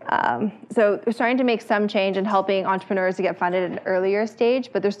 So we're starting to make some change in helping entrepreneurs to get funded at an earlier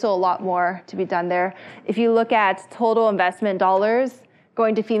stage, but there's still a lot more to be done there. If you look at total investment dollars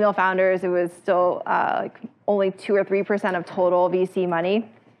going to female founders, it was still like only 2 or 3% of total VC money.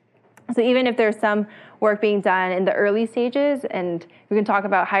 So even if there's some work being done in the early stages, and we can talk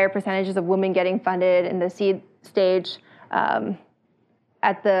about higher percentages of women getting funded in the seed stage,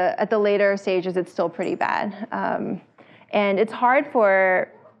 at the later stages, it's still pretty bad. And it's hard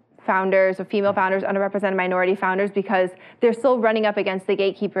for founders, or female founders, underrepresented minority founders, because they're still running up against the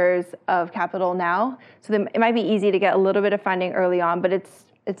gatekeepers of capital now. So it might be easy to get a little bit of funding early on, but it's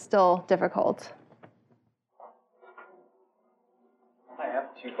still difficult. I have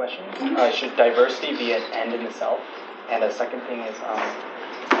 2 questions. Should diversity be an end in itself? And the second thing is,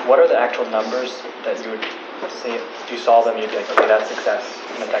 what are the actual numbers that you would say, if you saw them, you'd be like, okay, that's success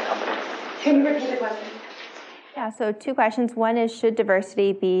in a tech company? Can you repeat the question? Yeah, so 2 questions. One is, should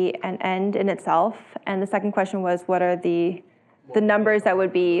diversity be an end in itself? And the second question was, what are the numbers that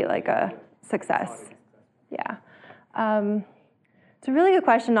would be like a success? Yeah. It's a really good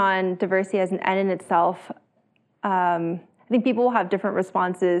question on diversity as an end in itself. I think people will have different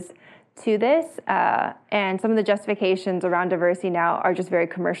responses to this, and some of the justifications around diversity now are just very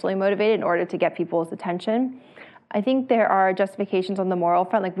commercially motivated in order to get people's attention. I think there are justifications on the moral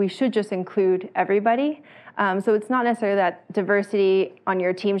front, like we should just include everybody. So it's not necessarily that diversity on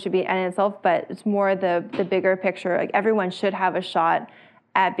your team should be an end in itself, but it's more the bigger picture. Like everyone should have a shot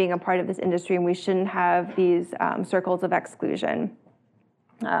at being a part of this industry, and we shouldn't have these circles of exclusion.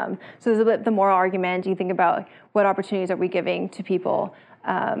 So there's a bit the moral argument. You think about what opportunities are we giving to people,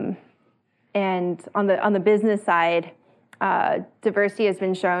 and on the business side, diversity has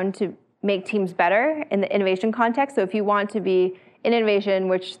been shown to make teams better in the innovation context. So if you want to be in innovation,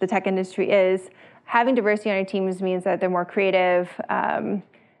 which the tech industry is, having diversity on your teams means that they're more creative.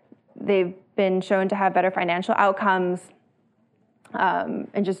 They've been shown to have better financial outcomes,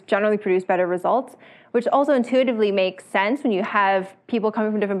 and just generally produce better results, which also intuitively makes sense when you have people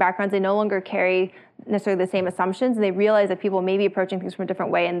coming from different backgrounds. They no longer carry necessarily the same assumptions, and they realize that people may be approaching things from a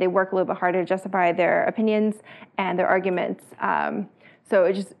different way, and they work a little bit harder to justify their opinions and their arguments. So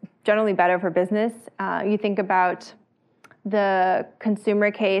it's just generally better for business. You think about the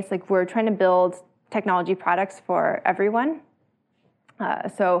consumer case, like we're trying to build technology products for everyone.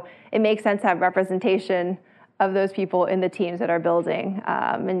 So it makes sense to have representation of those people in the teams that are building.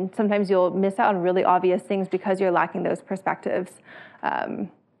 And sometimes you'll miss out on really obvious things because you're lacking those perspectives.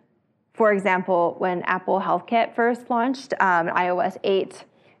 For example, when Apple HealthKit first launched, iOS 8,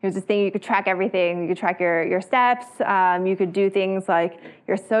 there's this thing you could track everything. You could track your steps. You could do things like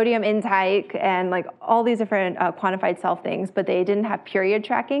your sodium intake and like all these different quantified self things, but they didn't have period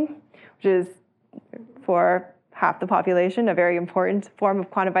tracking, which is for half the population a very important form of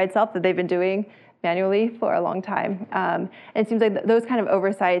quantified self that they've been doing manually for a long time. And it seems like those kind of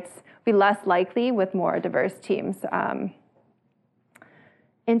oversights would be less likely with more diverse teams.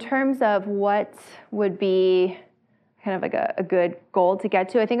 In terms of what would be kind of like a good goal to get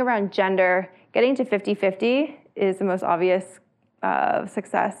to, I think around gender, getting to 50-50 is the most obvious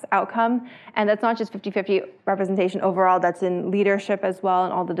success outcome. And that's not just 50-50 representation overall, that's in leadership as well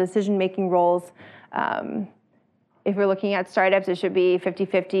and all the decision-making roles. If we're looking at startups, it should be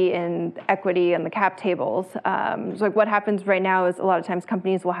 50-50 in equity and the cap tables. So like what happens right now is a lot of times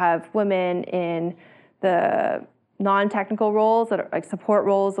companies will have women in the non-technical roles that are like support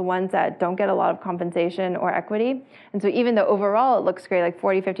roles, the ones that don't get a lot of compensation or equity. And so even though overall it looks great, like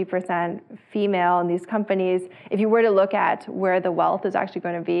 40-50% female in these companies, if you were to look at where the wealth is actually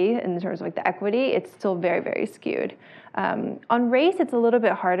going to be in terms of like the equity, it's still very, very skewed. On race, it's a little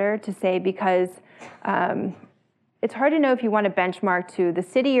bit harder to say because it's hard to know if you want to benchmark to the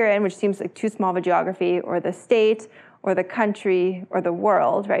city you're in, which seems like too small of a geography, or the state, or the country, or the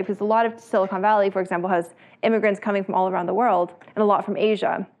world, right? Because a lot of Silicon Valley, for example, has immigrants coming from all around the world, and a lot from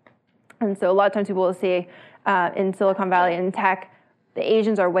Asia. And so a lot of times people will see in Silicon Valley in tech, the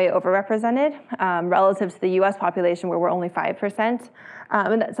Asians are way overrepresented relative to the US population where we're only 5%.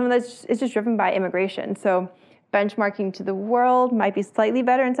 And some of that is just driven by immigration. So benchmarking to the world might be slightly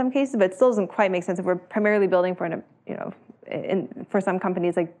better in some cases, but it still doesn't quite make sense if we're primarily building for for some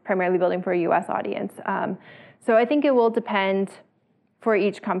companies, like primarily building for a US audience. So I think it will depend for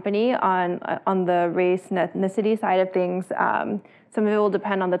each company on the race and ethnicity side of things. Some of it will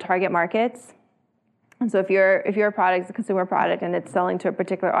depend on the target markets. And so if your product is a consumer product and it's selling to a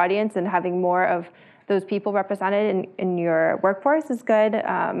particular audience, and having more of those people represented in your workforce is good. But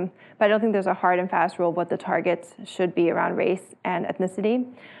I don't think there's a hard and fast rule of what the targets should be around race and ethnicity.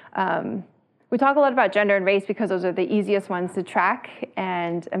 we talk a lot about gender and race because those are the easiest ones to track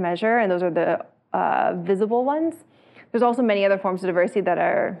and measure, and those are the visible ones. There's also many other forms of diversity that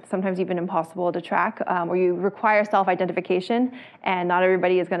are sometimes even impossible to track, where you require self-identification, and not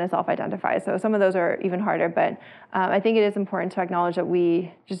everybody is going to self-identify. So some of those are even harder, but I think it is important to acknowledge that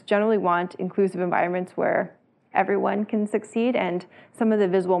we just generally want inclusive environments where everyone can succeed, and some of the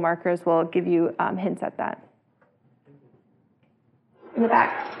visible markers will give you hints at that. In the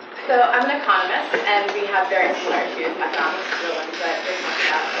back. So I'm an economist, and we have very similar issues. Economics are the ones that we're talking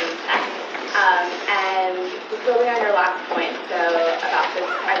about in tech. And just building on your last point, so about this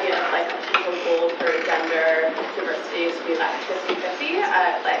idea of like a potential goal for gender diversity to be like 50-50,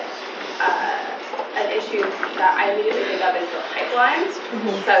 an issue that I immediately think of is the pipelines.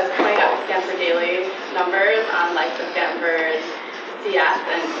 So I was pulling up Stanford Daily numbers on like the Stanford CS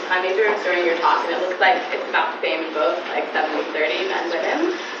and econ majors during your talk, and it looks like it's about the same in both, like 70-30 men,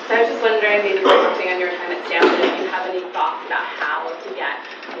 women. So I was just wondering, maybe reflecting on your time at Stanford, if you have any thoughts about how to get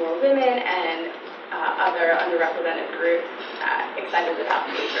more women and other underrepresented groups excited about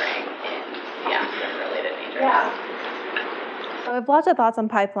majoring in CS and related majors. Yeah. So I have lots of thoughts on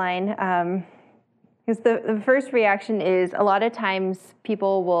pipeline. Because the first reaction is a lot of times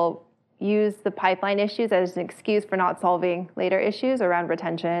people will use the pipeline issues as an excuse for not solving later issues around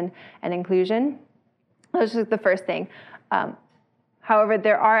retention and inclusion. That's just the first thing. However,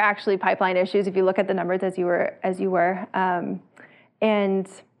 there are actually pipeline issues if you look at the numbers as you were. And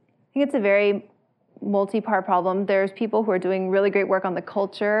I think it's a very multi-part problem. There's people who are doing really great work on the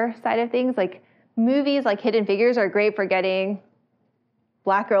culture side of things. Like movies like Hidden Figures are great for getting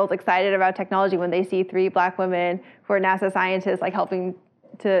Black girls excited about technology when they see 3 Black women who are NASA scientists like helping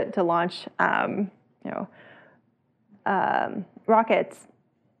to launch rockets.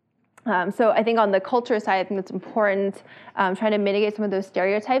 So I think on the culture side, I think it's important trying to mitigate some of those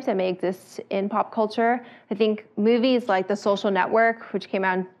stereotypes that may exist in pop culture. I think movies like The Social Network, which came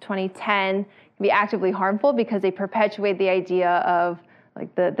out in 2010, can be actively harmful because they perpetuate the idea of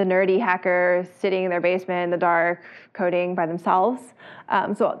like the nerdy hacker sitting in their basement in the dark coding by themselves.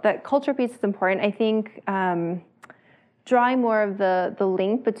 So that culture piece is important. I think drawing more of the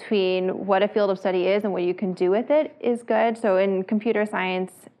link between what a field of study is and what you can do with it is good. So in computer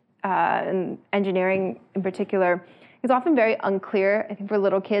science and engineering in particular, it's often very unclear, I think, for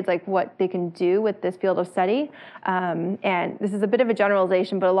little kids, like what they can do with this field of study. And this is a bit of a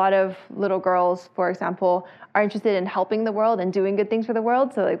generalization, but a lot of little girls, for example, are interested in helping the world and doing good things for the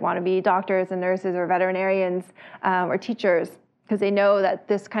world. So they want to be doctors and nurses or veterinarians or teachers, because they know that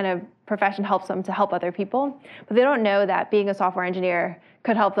this kind of profession helps them to help other people. But they don't know that being a software engineer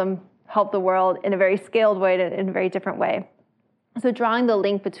could help them help the world in a very scaled way, in a very different way. So drawing the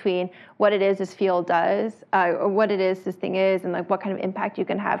link between what it is this field does, or what it is this thing is, and like what kind of impact you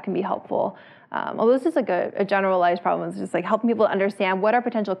can have can be helpful. Although this is like a generalized problem, it's just like helping people understand what are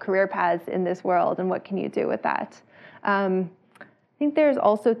potential career paths in this world and what can you do with that. I think there's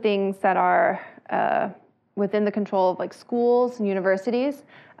also things that are within the control of like schools and universities.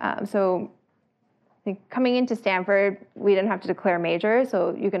 So I think coming into Stanford, we didn't have to declare majors,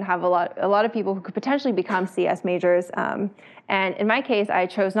 so you can have a lot of people who could potentially become CS majors. And in my case, I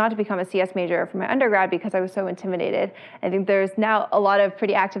chose not to become a CS major for my undergrad because I was so intimidated. I think there's now a lot of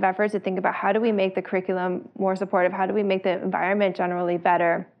pretty active efforts to think about how do we make the curriculum more supportive, how do we make the environment generally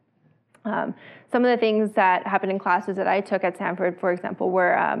better. Some of the things that happened in classes that I took at Stanford, for example,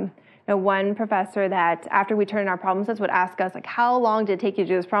 were one professor that after we turned in our problem sets would ask us, like, how long did it take you to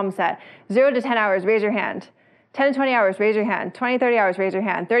do this problem set? 0 to 10 hours, raise your hand. 10 to 20 hours, raise your hand. 20, 30 hours, raise your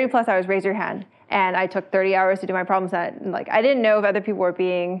hand. 30 plus hours, raise your hand. And I took 30 hours to do my problem set. And like, I didn't know if other people were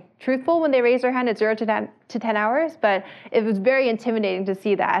being truthful when they raised their hand at 0 to 10 hours, but it was very intimidating to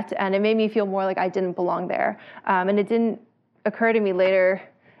see that. And it made me feel more like I didn't belong there. And it didn't occur to me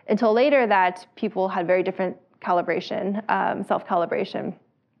until later that people had very different calibration, self-calibration.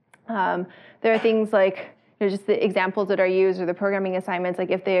 There are things like just the examples that are used or the programming assignments, like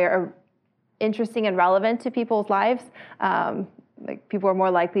if they are interesting and relevant to people's lives, like people are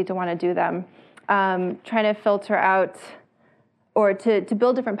more likely to want to do them. Trying to filter out or to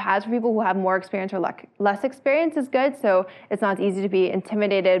build different paths for people who have more experience or less experience is good. So it's not easy to be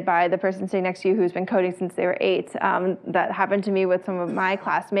intimidated by the person sitting next to you who's been coding since they were 8. That happened to me with some of my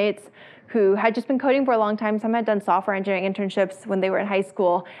classmates who had just been coding for a long time. Some had done software engineering internships when they were in high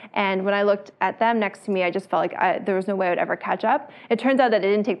school. And when I looked at them next to me, I just felt like there was no way I would ever catch up. It turns out that it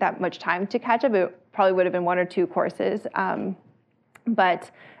didn't take that much time to catch up. It probably would have been 1 or 2 courses.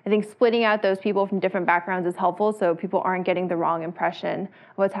 But I think splitting out those people from different backgrounds is helpful so people aren't getting the wrong impression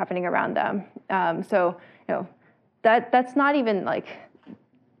of what's happening around them. That's not even like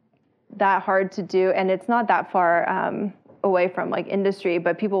that hard to do, and it's not that far away from like industry,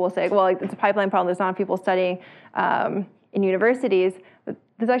 but people will say, well, like, it's a pipeline problem. There's not enough people studying in universities. But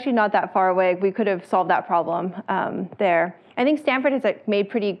it's actually not that far away. We could have solved that problem there. I think Stanford has made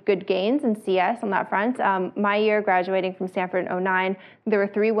pretty good gains in CS on that front. My year graduating from Stanford in 2009, there were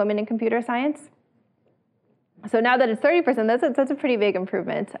 3 women in computer science. So now that it's 30%, that's a pretty big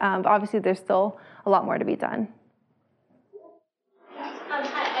improvement. But obviously, there's still a lot more to be done.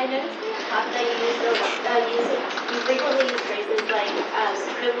 I noticed in your talk that you frequently use phrases like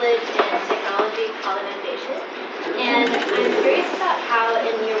privilege and technology colonization. And I'm curious about how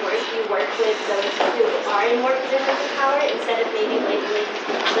in your work you work with those who are in more positions of power instead of maybe labeling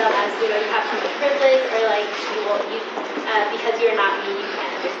them as, you have too much privilege or like, because you're not me, you can't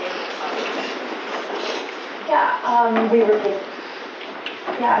understand the problem.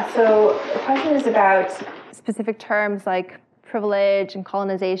 So the question is about specific terms like privilege and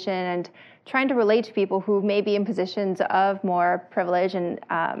colonization and trying to relate to people who may be in positions of more privilege and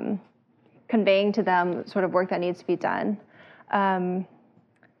conveying to them sort of work that needs to be done.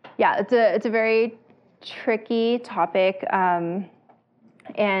 It's a very tricky topic, and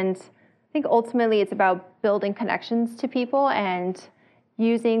I think ultimately it's about building connections to people and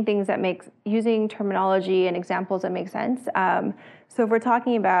using terminology and examples that make sense. So if we're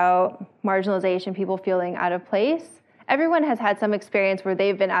talking about marginalization, people feeling out of place, everyone has had some experience where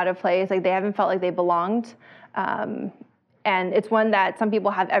they've been out of place, like they haven't felt like they belonged. And it's one that some people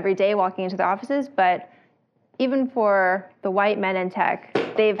have every day walking into their offices, but even for the white men in tech,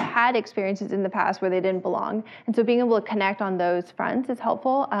 they've had experiences in the past where they didn't belong. And so being able to connect on those fronts is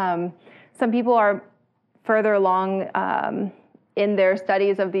helpful. Some people are further along in their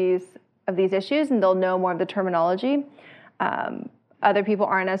studies of these issues, and they'll know more of the terminology. Other people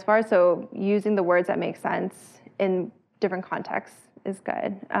aren't as far, so using the words that make sense in different contexts is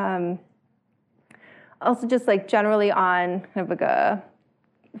good. Also, just like generally on kind of like a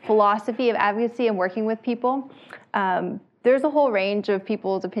philosophy of advocacy and working with people, there's a whole range of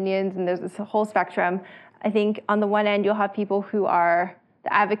people's opinions, and there's this whole spectrum. I think on the one end, you'll have people who are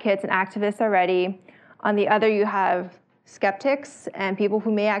the advocates and activists already. On the other, you have skeptics and people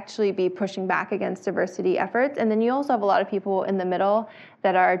who may actually be pushing back against diversity efforts. And then you also have a lot of people in the middle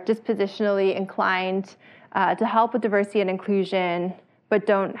that are dispositionally inclined to help with diversity and inclusion, but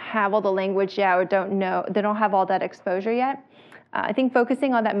don't have all the language yet or they don't have all that exposure yet. I think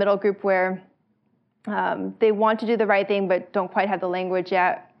focusing on that middle group where they want to do the right thing but don't quite have the language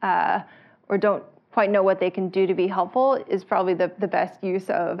yet or don't quite know what they can do to be helpful is probably the best use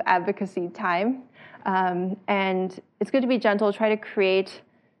of advocacy time. And it's good to be gentle, try to create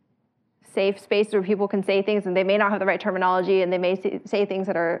safe space where people can say things, and they may not have the right terminology, and they may say things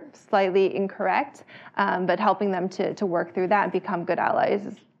that are slightly incorrect, but helping them to work through that and become good allies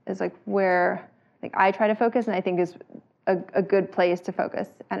is like where I try to focus, and I think is a good place to focus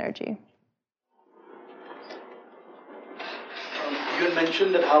energy. You had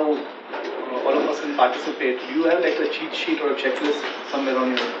mentioned that how all of us can participate. Do you have like a cheat sheet or a checklist somewhere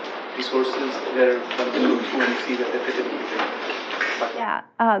on your resources where one can look through and see that they fit in? Yeah,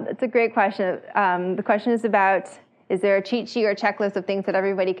 that's a great question. The question is about, is there a cheat sheet or checklist of things that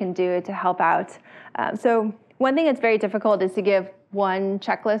everybody can do to help out? So one thing that's very difficult is to give one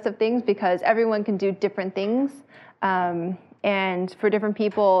checklist of things because everyone can do different things. And for different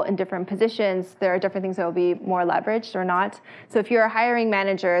people in different positions, there are different things that will be more leveraged or not. So if you're a hiring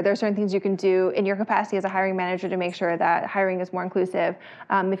manager, there are certain things you can do in your capacity as a hiring manager to make sure that hiring is more inclusive.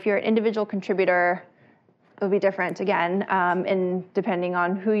 If you're an individual contributor, it'll be different again, and depending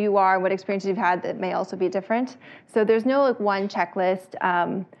on who you are, what experiences you've had, that may also be different. So there's no one checklist.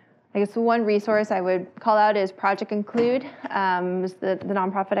 I guess one resource I would call out is Project Include, is the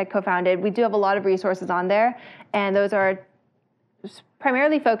nonprofit I co-founded. We do have a lot of resources on there, and those are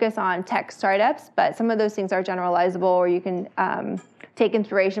primarily focused on tech startups, but some of those things are generalizable, or you can take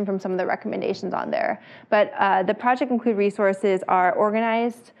inspiration from some of the recommendations on there. But the Project Include resources are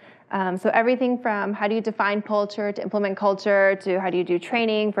organized. So everything from how do you define culture to implement culture to how do you do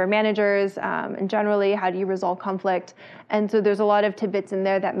training for managers, and generally how do you resolve conflict. And so there's a lot of tidbits in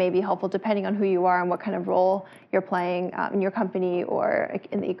there that may be helpful depending on who you are and what kind of role you're playing in your company or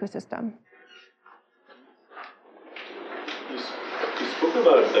in the ecosystem. You spoke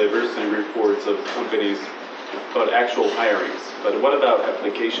about diversity reports of companies, about actual hirings, but what about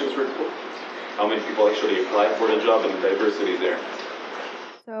applications reports? How many people actually apply for the job and the diversity there?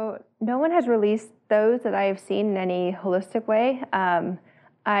 So no one has released those that I have seen in any holistic way.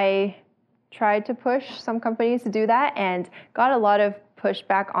 I tried to push some companies to do that and got a lot of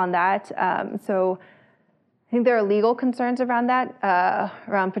pushback on that. So think there are legal concerns around that,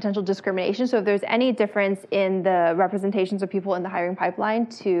 around potential discrimination. So if there's any difference in the representations of people in the hiring pipeline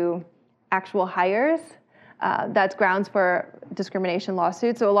to actual hires, that's grounds for discrimination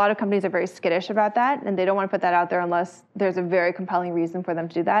lawsuits. So a lot of companies are very skittish about that, and they don't want to put that out there unless there's a very compelling reason for them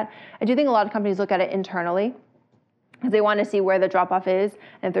to do that. I do think a lot of companies look at it internally, because they want to see where the drop-off is,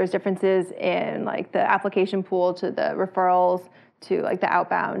 and if there's differences in like the application pool to the referrals to like the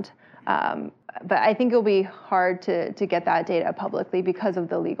outbound. But I think it'll be hard to get that data publicly because of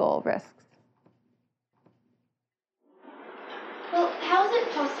the legal risks. Well, how is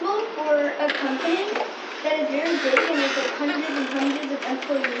it possible for a company that is very big and has like hundreds and hundreds of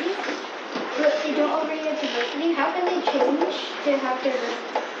employees, but they don't already have diversity? How can they change to have diversity?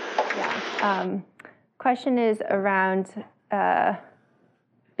 Yeah. Question is around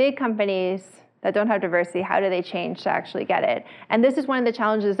big companies that don't have diversity, how do they change to actually get it? And this is one of the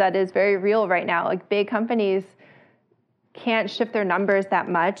challenges that is very real right now. Like big companies can't shift their numbers that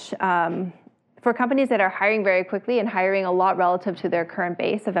much. For companies that are hiring very quickly and hiring a lot relative to their current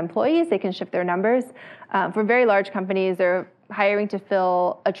base of employees, they can shift their numbers. For very large companies, they're hiring to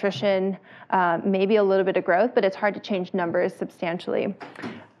fill attrition, maybe a little bit of growth, but it's hard to change numbers substantially.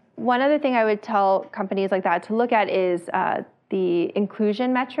 One other thing I would tell companies like that to look at is the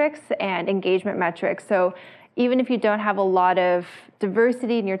inclusion metrics and engagement metrics. So even if you don't have a lot of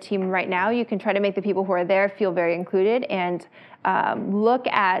diversity in your team right now, you can try to make the people who are there feel very included and look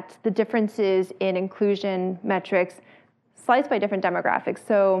at the differences in inclusion metrics sliced by different demographics.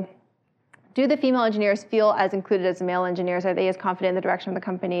 So do the female engineers feel as included as the male engineers? Are they as confident in the direction of the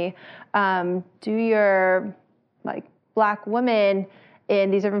company? Do your like Black women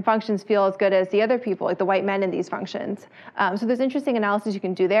in these different functions feel as good as the other people, like the white men in these functions? So there's interesting analysis you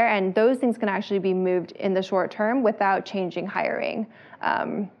can do there, and those things can actually be moved in the short term without changing hiring.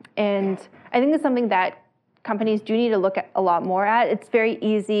 And I think it's something that companies do need to look at a lot more at. It's very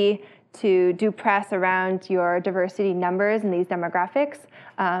easy to do press around your diversity numbers and these demographics,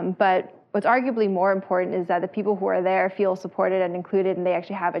 but what's arguably more important is that the people who are there feel supported and included, and they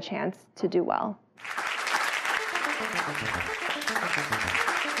actually have a chance to do well.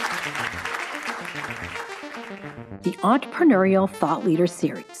 The Entrepreneurial Thought Leader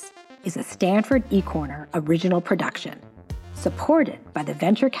Series is a Stanford eCorner original production, supported by the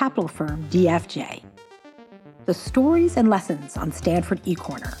venture capital firm DFJ. The stories and lessons on Stanford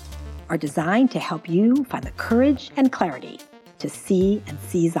eCorner are designed to help you find the courage and clarity to see and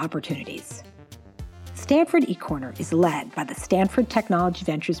seize opportunities. Stanford eCorner is led by the Stanford Technology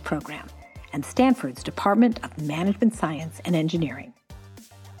Ventures Program and Stanford's Department of Management Science and Engineering.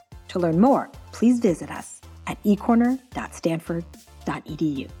 To learn more, please visit us at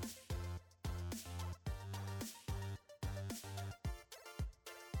ecorner.stanford.edu.